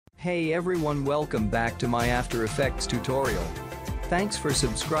Hey everyone, welcome back to my After Effects tutorial. Thanks for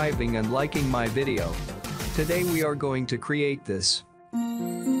subscribing and liking my video. Today we are going to create this.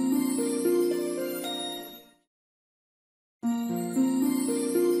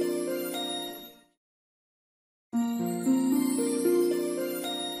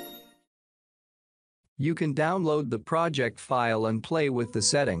 You can download the project file and play with the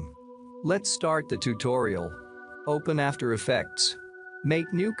setting. Let's start the tutorial. Open After Effects.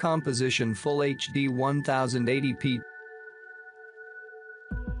 Make new composition Full HD 1080p.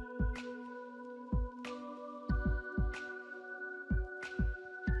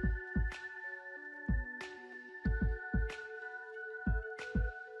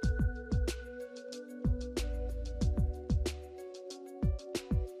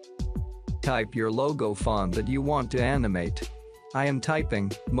 Type your logo font that you want to animate. I am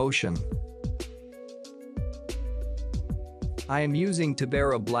typing Motion. I am using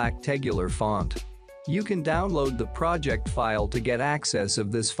Tabera Black Tegular font. You can download the project file to get access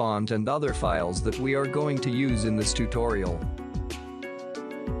of this font and other files that we are going to use in this tutorial.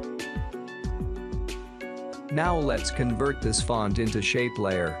 Now let's convert this font into shape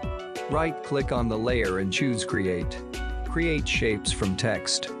layer. Right-click on the layer and choose Create. Create shapes from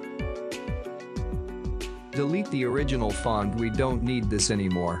text. Delete the original font, we don't need this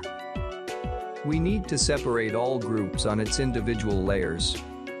anymore. We need to separate all groups on its individual layers.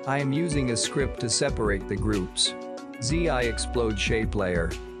 I am using a script to separate the groups. ZI explode shape layer.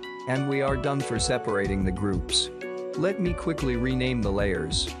 And we are done for separating the groups. Let me quickly rename the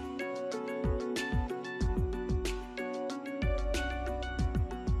layers.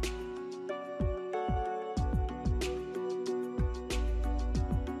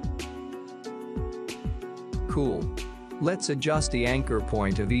 Cool. Let's adjust the anchor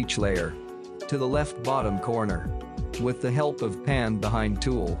point of each layer to the left bottom corner with the help of Pan Behind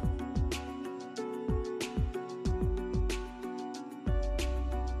tool.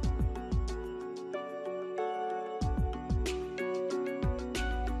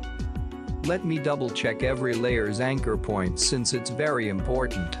 Let me double check every layer's anchor point since it's very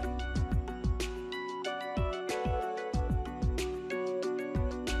important.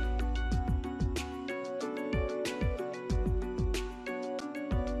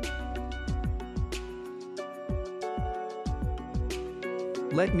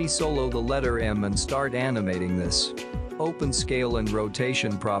 Let me solo the letter M and start animating this. Open Scale and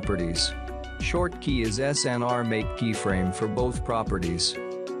Rotation properties. Short key is SNR, make keyframe for both properties.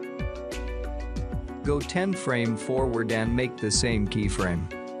 Go 10 frame forward and make the same keyframe.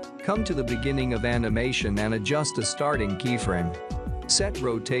 Come to the beginning of animation and adjust a starting keyframe. Set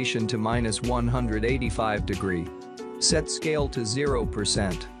rotation to -185 degree. Set scale to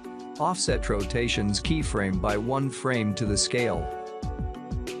 0%. Offset rotations keyframe by 1 frame to the scale.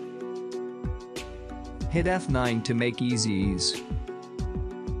 Hit F9 to make easy ease.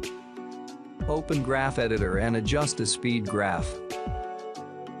 Open Graph Editor and adjust the speed graph.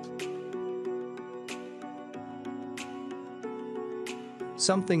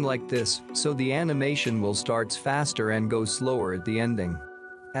 Something like this, so the animation will start faster and go slower at the ending.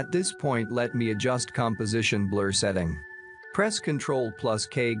 At this point, let me adjust composition blur setting. Press Ctrl plus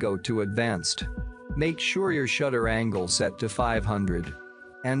K, go to Advanced. Make sure your shutter angle set to 500.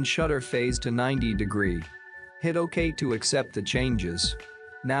 And shutter phase to 90 degree. Hit OK to accept the changes.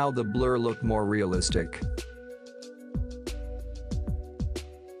 Now the blur look more realistic.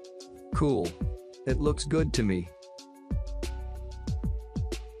 Cool. It looks good to me.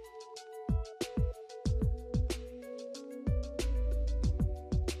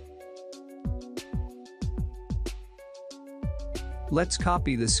 Let's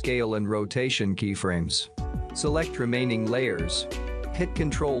copy the scale and rotation keyframes. Select remaining layers. Hit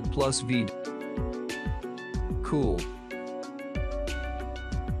Ctrl plus V. Cool.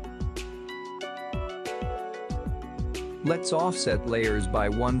 Let's offset layers by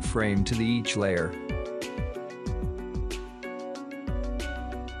 1 frame to each layer.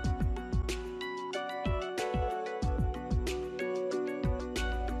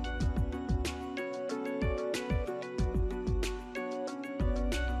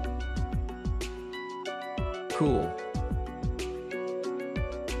 Cool.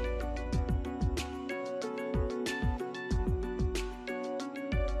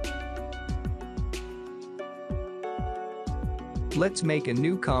 Let's make a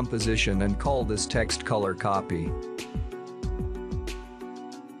new composition and call this text color copy.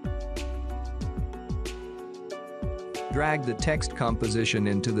 Drag the text composition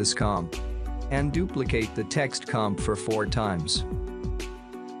into this comp and duplicate the text comp for 4 times.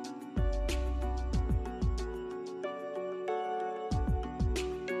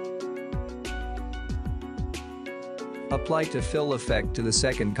 Apply to fill effect to the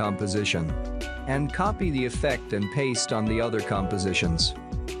second composition. And copy the effect and paste on the other compositions.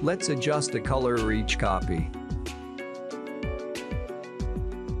 Let's adjust the color of each copy.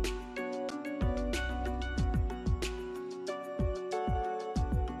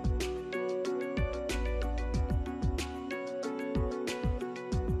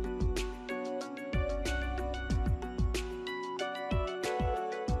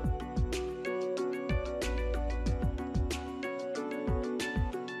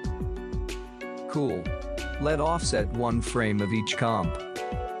 Cool. Let offset one frame of each comp.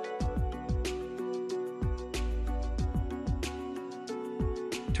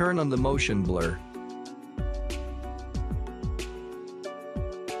 Turn on the motion blur.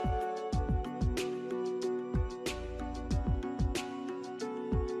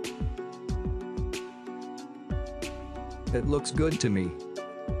 It looks good to me.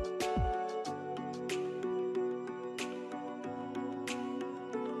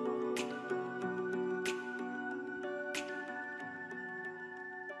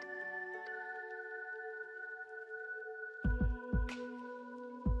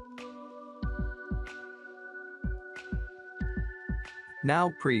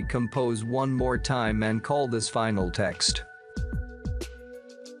 Now pre-compose one more time and call this final text.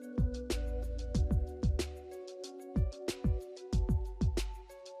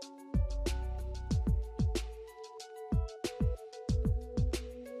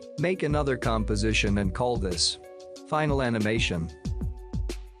 Make another composition and call this final animation.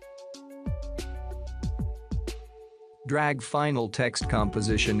 Drag final text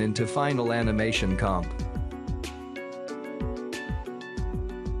composition into final animation comp.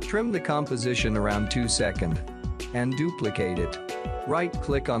 Trim the composition around 2 seconds and duplicate it.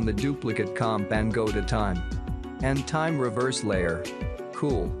 Right-click on the duplicate comp and go to time. And time reverse layer.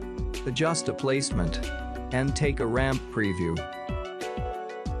 Cool. Adjust a placement. And take a ramp preview.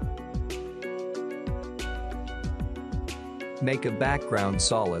 Make a background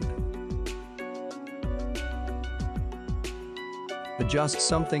solid. Adjust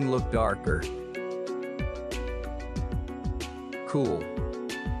something look darker. Cool.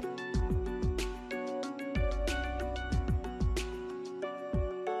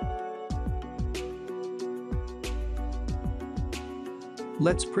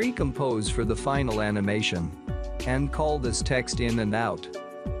 Let's pre-compose for the final animation. And call this text in and out.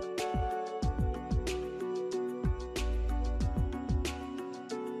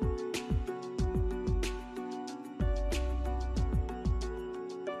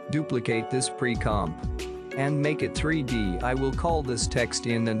 Duplicate this pre-comp. And make it 3D. I will call this text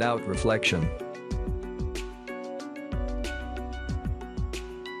in and out reflection.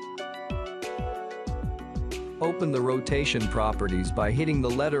 Open the rotation properties by hitting the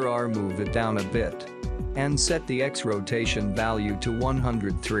letter R, move it down a bit. And set the X rotation value to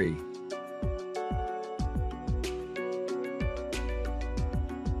 103.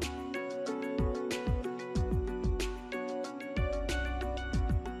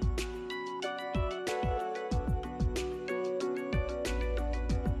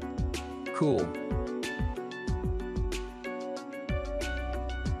 Cool.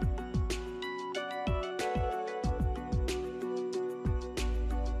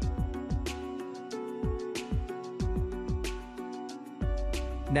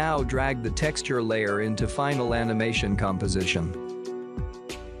 Now drag the texture layer into final animation composition.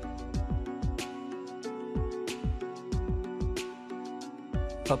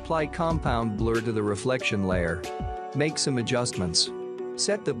 Apply compound blur to the reflection layer. Make some adjustments.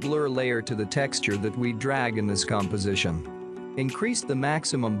 Set the blur layer to the texture that we drag in this composition. Increase the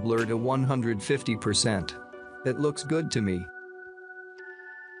maximum blur to 150%. It looks good to me.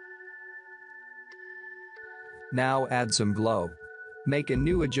 Now add some glow. Make a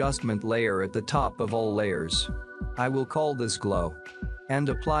new adjustment layer at the top of all layers. I will call this glow. And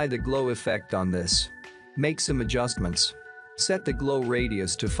apply the glow effect on this. Make some adjustments. Set the glow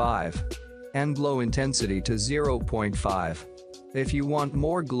radius to 5. And glow intensity to 0.5. If you want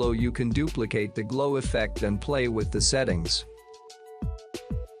more glow, you can duplicate the glow effect and play with the settings.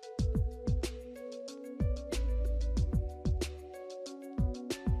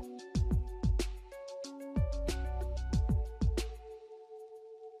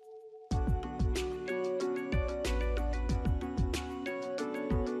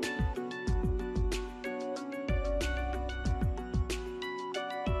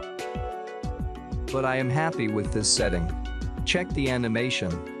 But I am happy with this setting. Check the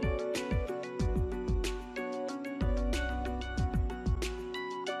animation.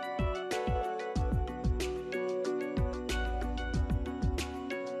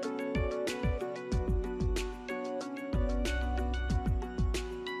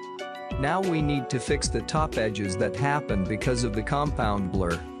 Now we need to fix the top edges that happen because of the compound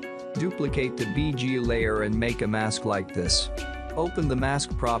blur. Duplicate the BG layer and make a mask like this. Open the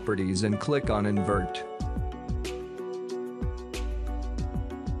mask properties and click on invert.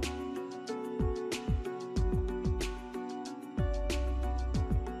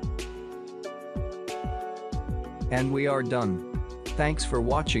 And we are done. Thanks for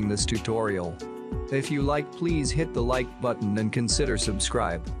watching this tutorial. If you like, please hit the like button and consider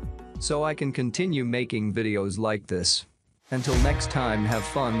subscribe, so I can continue making videos like this. Until next time, have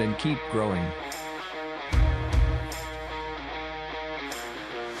fun and keep growing.